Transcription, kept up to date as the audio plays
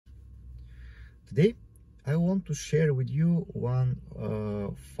Today I want to share with you one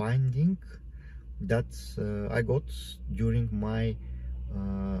finding that I got during my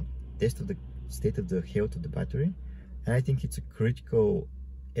test of the state of the health of the battery, and I think it's a critical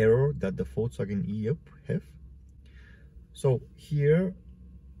error that the Volkswagen e-up have. So here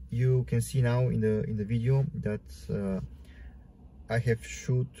you can see now in the video that I have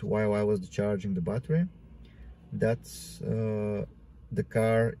shoot while I was charging the battery that the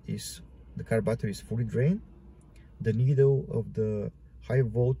car battery is fully drained. The needle of the high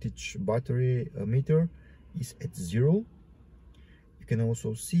voltage battery meter is at 0. You can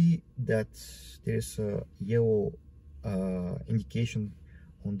also see that there is a yellow indication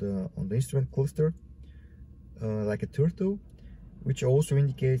on the instrument cluster, like a turtle, which also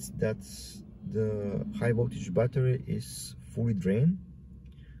indicates that the high voltage battery is fully drained.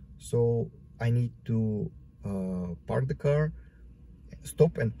 So I need to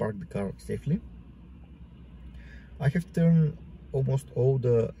stop and park the car safely. I have turned almost all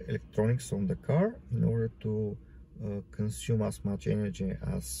the electronics on the car in order to consume as much energy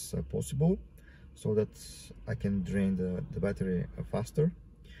as possible, so that I can drain the battery faster.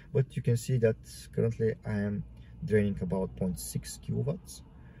 But you can see that currently I am draining about 0.6 kilowatts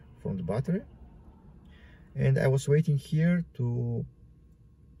from the battery, and I was waiting here to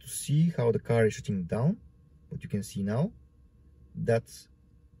see how the car is shutting down. But you can see now that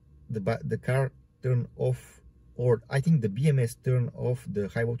the car turned off, or I think the BMS turned off the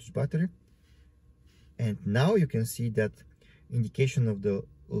high voltage battery, and now you can see that indication of the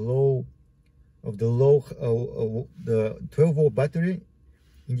 12 volt battery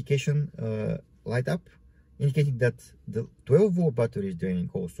indication light up, indicating that the 12 volt battery is draining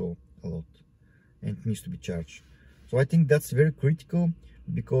also a lot and needs to be charged. So I think that's very critical,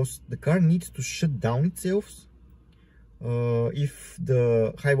 because the car needs to shut down itself if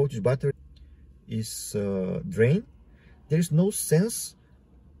the high voltage battery is drained. There is no sense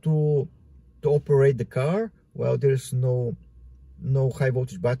to operate the car while there is no high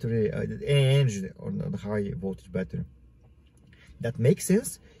voltage battery, any energy on the high voltage battery. That makes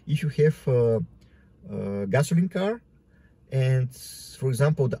sense if you have a gasoline car and, for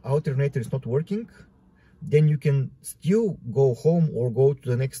example, the alternator is not working. Then you can still go home or go to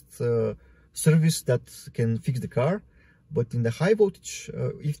the next service that can fix the car. But in the high voltage,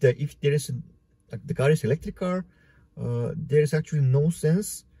 if there is the car is electric car, there is actually no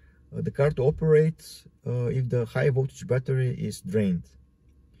sense the car to operate if the high voltage battery is drained.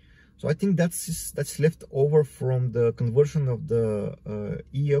 So I think that's left over from the conversion of the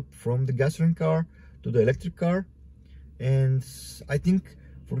e-up from the gasoline car to the electric car. And I think,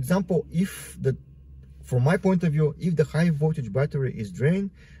 for example, from my point of view, if the high voltage battery is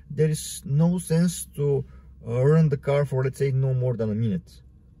drained, there is no sense to run the car for, let's say, no more than a minute.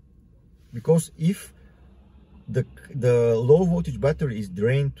 Because if the low voltage battery is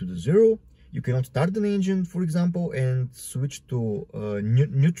drained to the 0, you cannot start an engine, for example, and switch to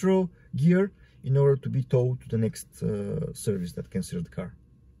neutral gear in order to be towed to the next service that can serve the car.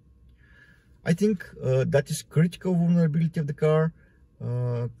 I think that is critical vulnerability of the car,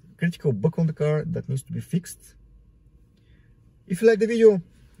 critical bug on the car that needs to be fixed. If you like the video,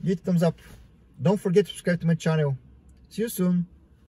 give it a thumbs up. Don't forget to subscribe to my channel. See you soon.